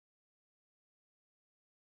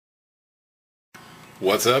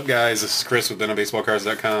What's up, guys? This is Chris with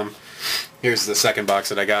BentoBaseballCards.com. Here's the second box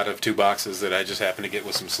that I got of two boxes that I just happened to get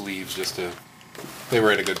with some sleeves. They were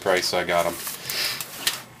at a good price, so I got them.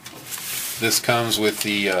 This comes with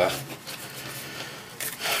the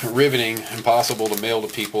riveting, impossible to mail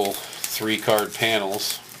to people 3-card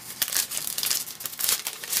panels.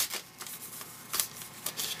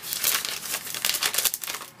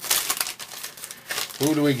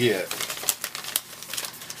 Who do we get?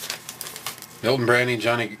 Milton Bradley,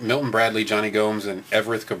 Johnny Gomes, and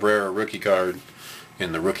Everth Cabrera rookie card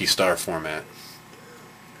in the Rookie Star format.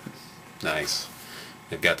 Nice.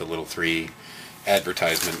 They've got the little 3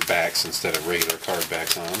 advertisement backs instead of regular card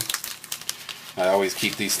backs on them. I always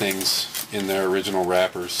keep these things in their original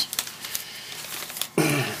wrappers.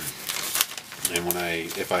 And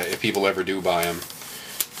if people ever do buy them,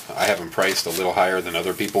 I have them priced a little higher than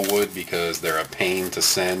other people would because they're a pain to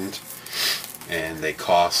send and they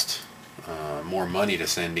cost more money to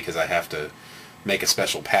send because I have to make a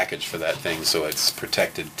special package for that thing so it's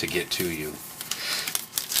protected to get to you.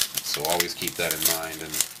 So always keep that in mind.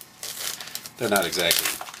 And they're not exactly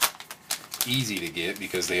easy to get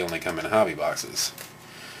because they only come in hobby boxes.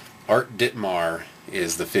 Art Ditmar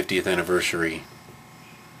is the 50th anniversary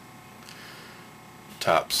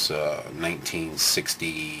Topps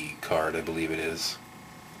 1960 card, I believe it is.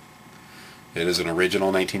 It is an original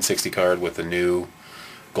 1960 card with a new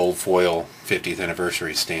gold foil 50th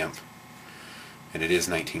anniversary stamp, and it is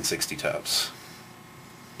 1960 Topps.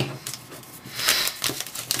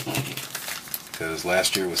 Because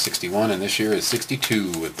last year was 61 and this year is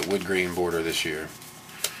 62 with the wood grain border this year.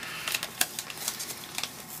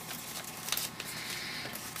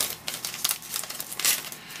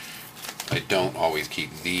 I don't always keep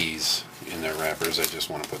these in their wrappers. I just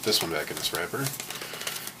want to put this one back in this wrapper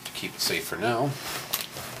to keep it safe for now.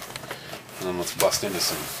 And then let's bust into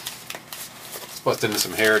some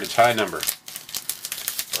Heritage High number.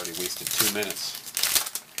 Already wasted 2 minutes.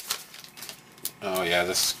 Oh yeah,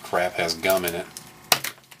 this crap has gum in it.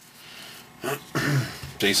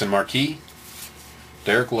 Jason Marquis,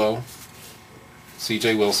 Derek Lowe,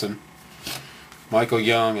 C.J. Wilson, Michael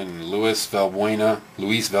Young, and Luis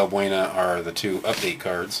Valbuena are the 2 update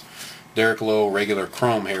cards. Derek Lowe, regular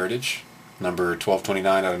Chrome Heritage, number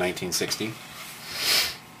 1229 out of 1960.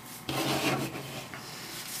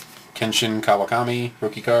 Kenshin Kawakami,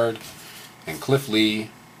 rookie card, and Cliff Lee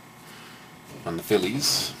on the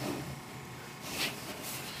Phillies.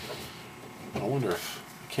 I wonder if,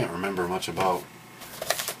 I can't remember much about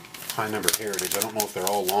high number Heritage. I don't know if they're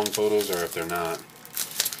all long photos or if they're not.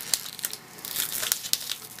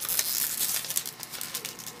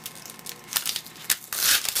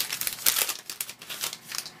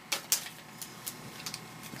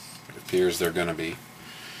 It appears they're going to be.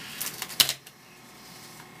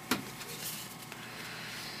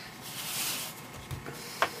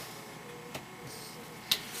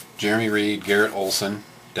 Jeremy Reed, Garrett Olson,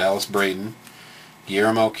 Dallas Braden,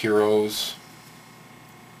 Guillermo Quiroz,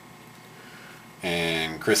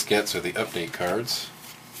 and Chris Getz are the update cards.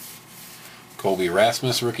 Colby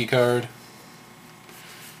Rasmus rookie card,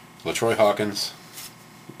 LaTroy Hawkins,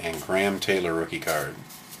 and Graham Taylor rookie card.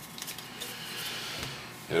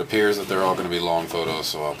 It appears that they're all going to be long photos,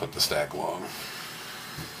 so I'll put the stack long.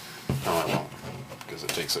 No, I won't, because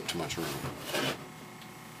it takes up too much room.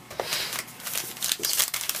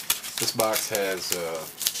 This box has, I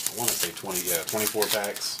want to say 24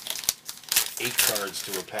 packs, 8 cards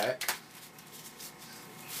to a pack.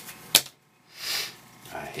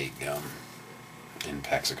 I hate gum in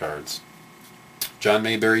packs of cards. John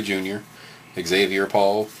Mayberry Jr., Xavier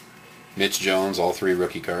Paul, Mitch Jones, all 3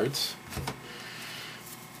 rookie cards.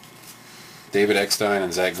 David Eckstein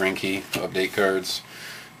and Zach Greinke, update cards.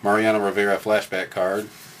 Mariano Rivera flashback card.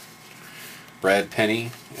 Brad Penny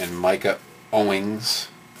and Micah Owings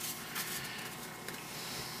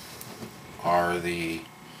are the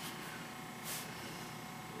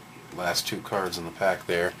last 2 cards in the pack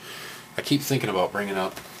there. I keep thinking about bringing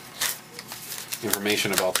up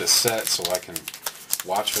information about this set so I can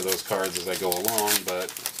watch for those cards as I go along,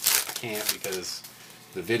 but I can't because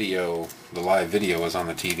the live video is on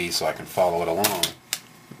the TV, so I can follow it along.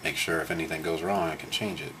 Make sure if anything goes wrong I can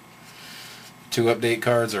change it. 2 update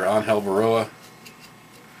cards are Angel Baroa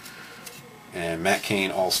and Matt Cain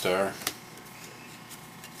All-Star.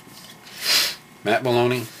 Matt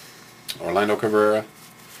Maloney, Orlando Cabrera,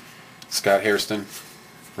 Scott Hairston,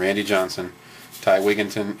 Randy Johnson, Ty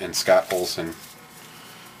Wigginton, and Scott Olson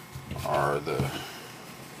are the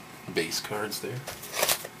base cards there.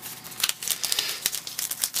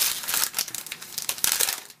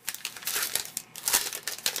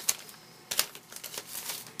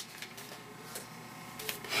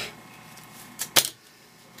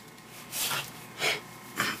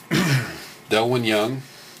 Delwyn Young,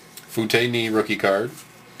 Fute Nee rookie card.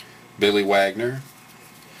 Billy Wagner,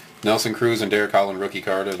 Nelson Cruz and Derek Holland rookie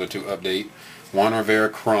card are the to update. Juan Rivera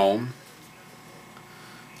Chrome,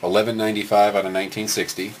 1195 out of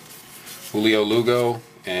 1960. Julio Lugo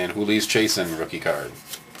and Julius Chasen rookie card.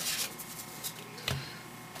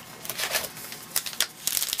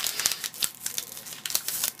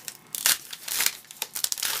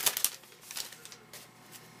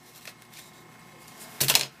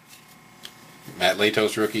 Matt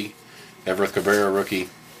Latos rookie, Everett Cabrera rookie,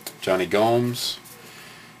 Johnny Gomes,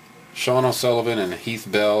 Sean O'Sullivan and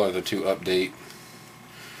Heath Bell are the to update.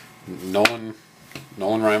 Nolan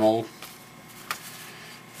Reimold,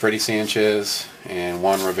 Freddie Sanchez, and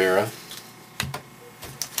Juan Rivera.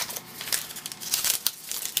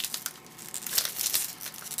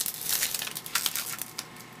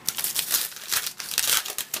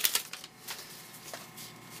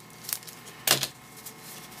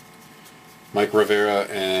 Mike Rivera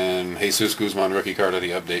and Jesus Guzman rookie card are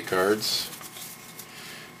the update cards.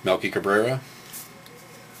 Melky Cabrera,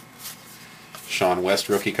 Sean West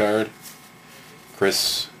rookie card,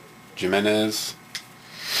 Chris Jimenez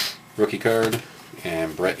rookie card,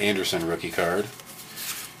 and Brett Anderson rookie card.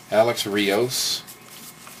 Alex Rios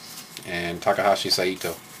and Takahashi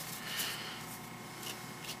Saito.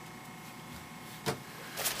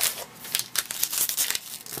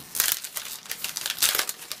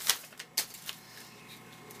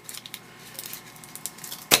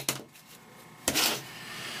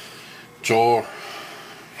 Joel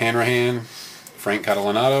Hanrahan, Frank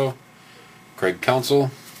Catalanato, Craig Counsell,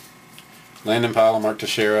 Landon Powell, Mark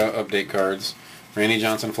Teixeira, update cards, Randy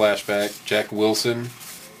Johnson flashback, Jack Wilson,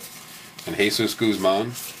 and Jesus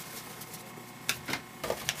Guzman.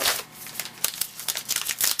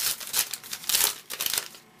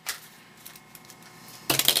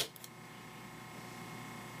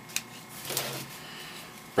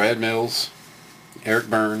 Brad Mills, Eric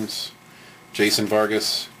Burns, Jason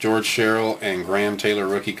Vargas, George Sherrill, and Graham Taylor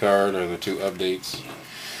rookie card are the to updates.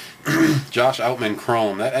 Josh Outman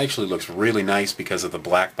Chrome. That actually looks really nice because of the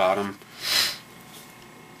black bottom.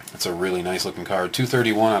 That's a really nice looking card.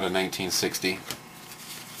 231 out of 1960.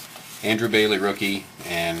 Andrew Bailey rookie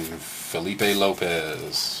and Felipe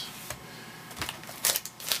Lopez.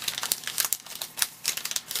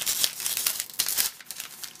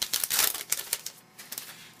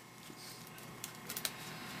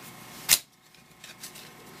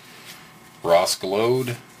 Ross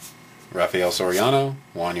Glode, Rafael Soriano,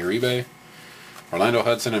 Juan Uribe, Orlando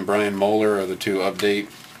Hudson and Brian Moeller are the to update.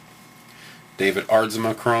 David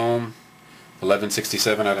Ardzima Chrome,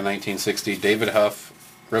 1167 out of 1960. David Huff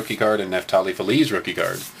rookie card and Neftali Feliz rookie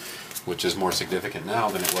card, which is more significant now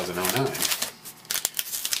than it was in 09.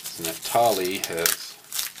 Neftali has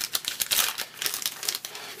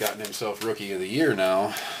gotten himself rookie of the year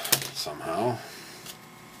now, somehow.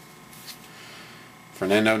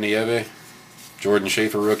 Fernando Nieve, Jordan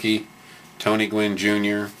Schaefer rookie, Tony Gwynn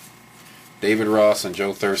Jr., David Ross and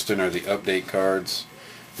Joe Thurston are the update cards.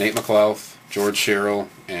 Nate McLouth, George Sherrill,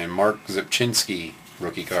 and Mark Zipchinski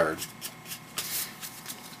rookie card.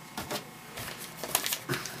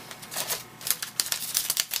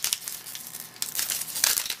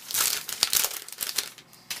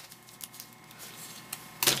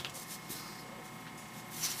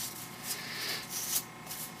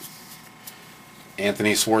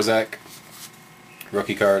 Anthony Swarzak,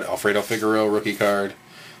 rookie card. Alfredo Figueroa, rookie card.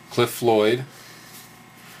 Cliff Floyd,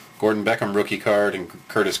 Gordon Beckham, rookie card, and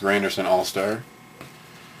Curtis Granderson, All-Star.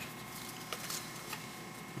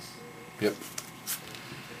 Yep.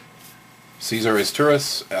 Cesar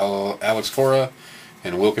Izturis, Alex Cora,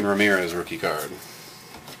 and Wilkin Ramirez, rookie card.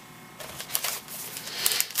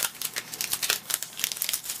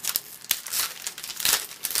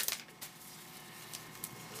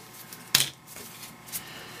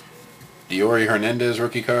 Diori Hernandez,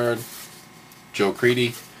 rookie card. Joe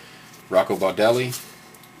Creedy, Rocco Baldelli,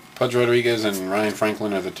 Pudge Rodriguez and Ryan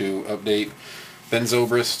Franklin are the to update. Ben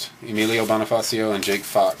Zobrist, Emilio Bonifacio, and Jake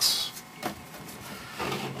Fox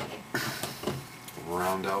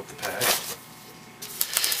round out the pack.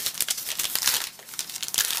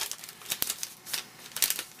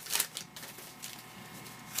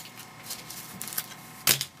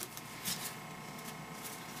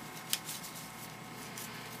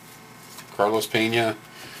 Carlos Pena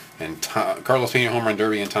and Carlos Pena Home Run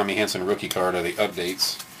Derby and Tommy Hanson rookie card are the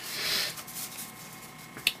updates.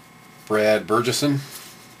 Brad Burgesson,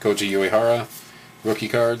 Koji Uehara, rookie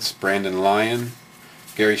cards. Brandon Lyon,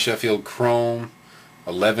 Gary Sheffield Chrome,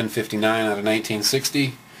 1159 out of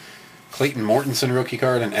 1960. Clayton Mortensen rookie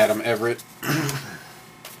card and Adam Everett.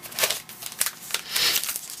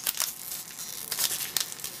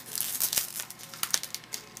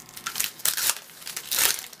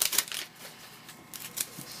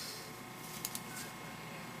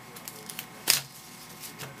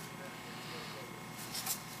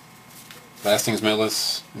 Lastings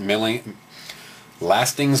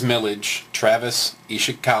Millage, Travis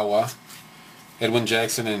Ishikawa, Edwin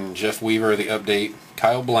Jackson and Jeff Weaver are the update,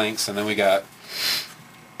 Kyle Blanks, and then we got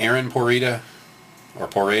Aaron Porreta,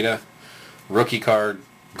 rookie card,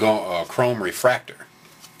 Chrome Refractor.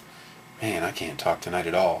 Man, I can't talk tonight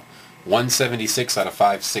at all. 176 out of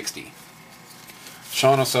 560.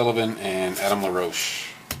 Sean O'Sullivan and Adam LaRoche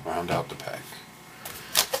round out the pack.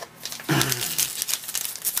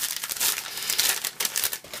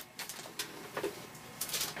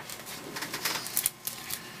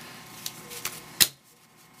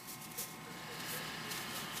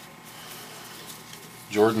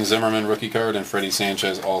 Jordan Zimmerman rookie card and Freddie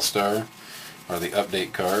Sanchez All-Star are the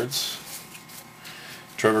update cards.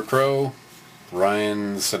 Trevor Crowe,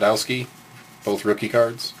 Ryan Sadowski, both rookie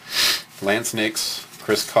cards. Lance Nix,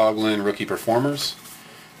 Chris Coughlin rookie performers.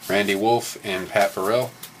 Randy Wolf and Pat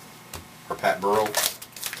Burrell.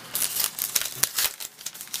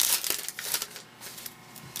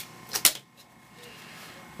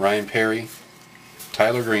 Ryan Perry,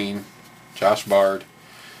 Tyler Green, Josh Bard,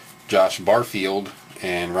 Josh Barfield,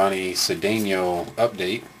 and Ronnie Cedeno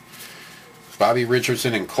update. Bobby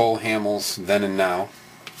Richardson and Cole Hamels, Then and Now.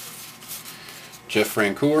 Jeff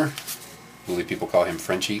Francoeur, I believe people call him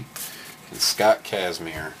Frenchie, and Scott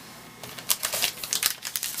Kazmir.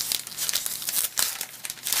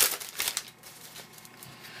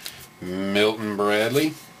 Milton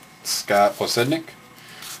Bradley, Scott Podsednik,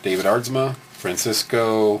 David Ardsma,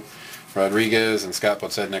 Francisco Rodriguez, and Scott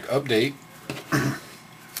Podsednik update.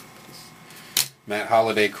 Matt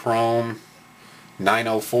Holliday Chrome,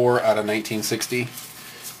 904 out of 1960.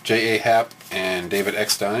 J.A. Happ and David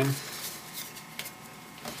Eckstein.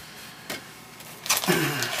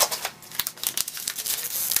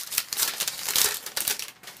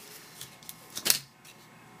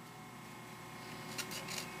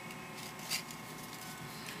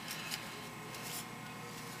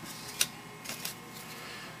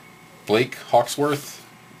 Blake Hawksworth,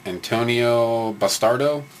 Antonio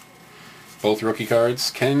Bastardo, both rookie cards.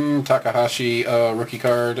 Ken Takahashi rookie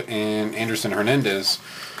card, and Anderson Hernandez,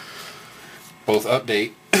 both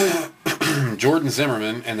update. Jordan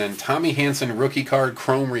Zimmerman, and then Tommy Hanson rookie card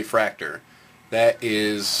Chrome Refractor. That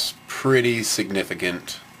is pretty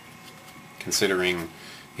significant considering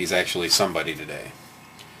he's actually somebody today.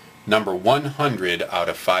 Number 100 out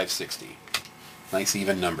of 560. Nice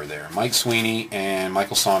even number there. Mike Sweeney and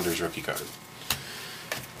Michael Saunders rookie card.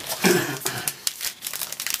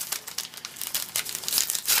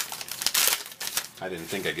 I didn't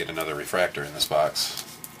think I'd get another refractor in this box.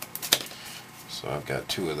 So I've got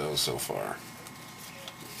 2 of those so far.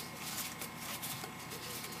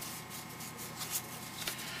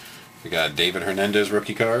 We got David Hernandez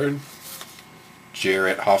rookie card.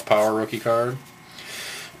 Jarrett Hoffpower rookie card.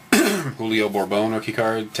 Julio Bourbon rookie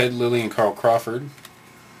card. Ted Lilly and Carl Crawford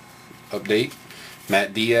update.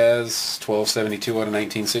 Matt Diaz, 1272 out of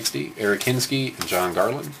 1960. Eric Hinsky and John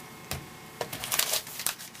Garland.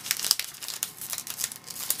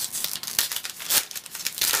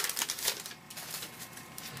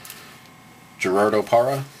 Gerardo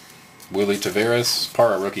Parra, Willie Taveras,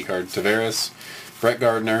 Parra rookie card, Taveras, Brett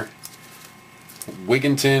Gardner,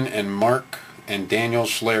 Wigginton, and Mark and Daniel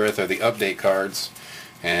Schlereth are the update cards.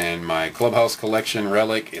 And my Clubhouse Collection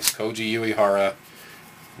relic is Koji Uehara,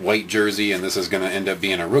 white jersey, and this is going to end up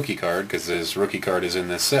being a rookie card because his rookie card is in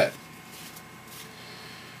this set.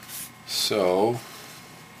 So,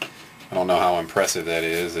 I don't know how impressive that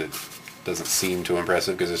is. It doesn't seem too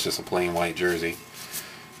impressive because it's just a plain white jersey.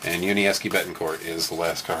 And Yuniesky Betancourt is the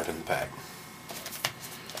last card in the pack.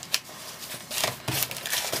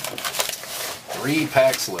 3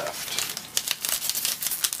 packs left.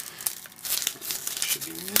 Should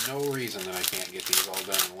be no reason that I can't get these all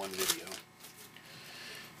done in one video.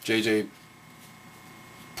 JJ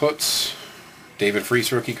Putz, David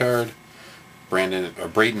Freese rookie card,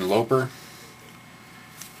 Braden Loper,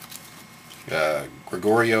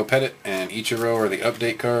 Gregorio Pettit and Ichiro are the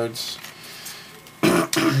update cards.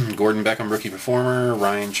 Gordon Beckham rookie performer,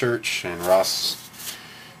 Ryan Church and Ross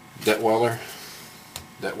Detweiler.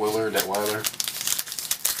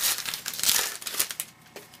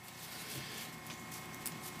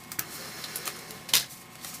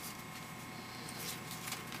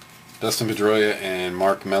 Dustin Pedroia and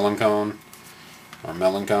Mark Melancon,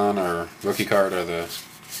 or rookie card, or the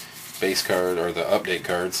base card, or the update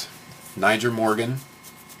cards. Niger Morgan,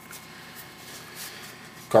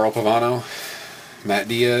 Carl Pavano, Matt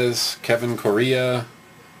Diaz, Kevin Correa,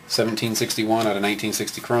 1761 out of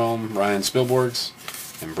 1960 Chrome, Ryan Spilborghs,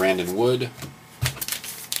 and Brandon Wood.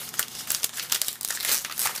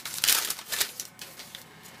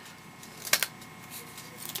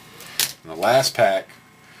 last pack,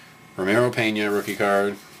 Ramiro Pena, rookie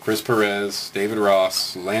card. Chris Perez, David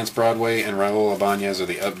Ross, Lance Broadway, and Raul Ibanez are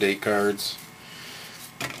the update cards.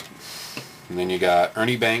 And then you got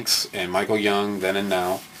Ernie Banks and Michael Young, then and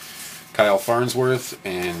now. Kyle Farnsworth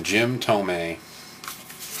and Jim Thome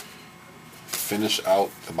finish out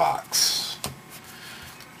the box.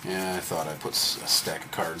 Yeah, I thought I put a stack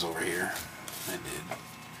of cards over here. I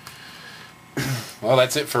did. Well,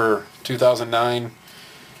 that's it for 2009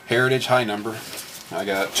 Heritage High Number. I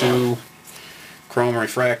got 2 chrome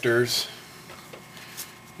refractors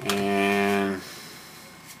and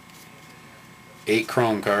 8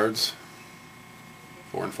 chrome cards,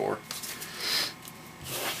 4 and 4.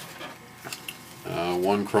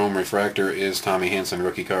 1 chrome refractor is Tommy Hanson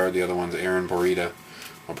rookie card. The other one's Aaron Pareda.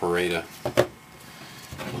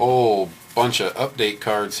 Whole bunch of update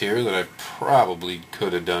cards here that I probably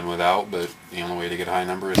could have done without, but the only way to get a high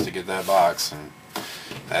number is to get that box, and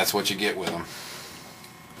that's what you get with them.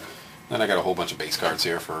 Then I got a whole bunch of base cards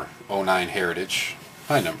here for 09 Heritage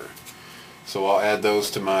High Number. So I'll add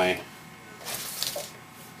those to my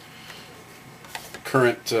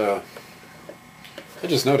current... I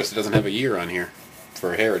just noticed it doesn't have a year on here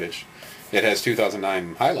for Heritage. It has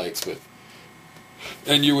 2009 highlights, but...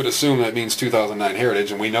 And you would assume that means 2009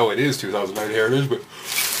 Heritage, and we know it is 2009 Heritage, but...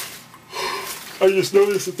 I just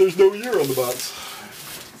noticed that there's no year on the box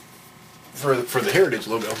for the Heritage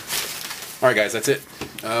logo. Alright guys, that's it.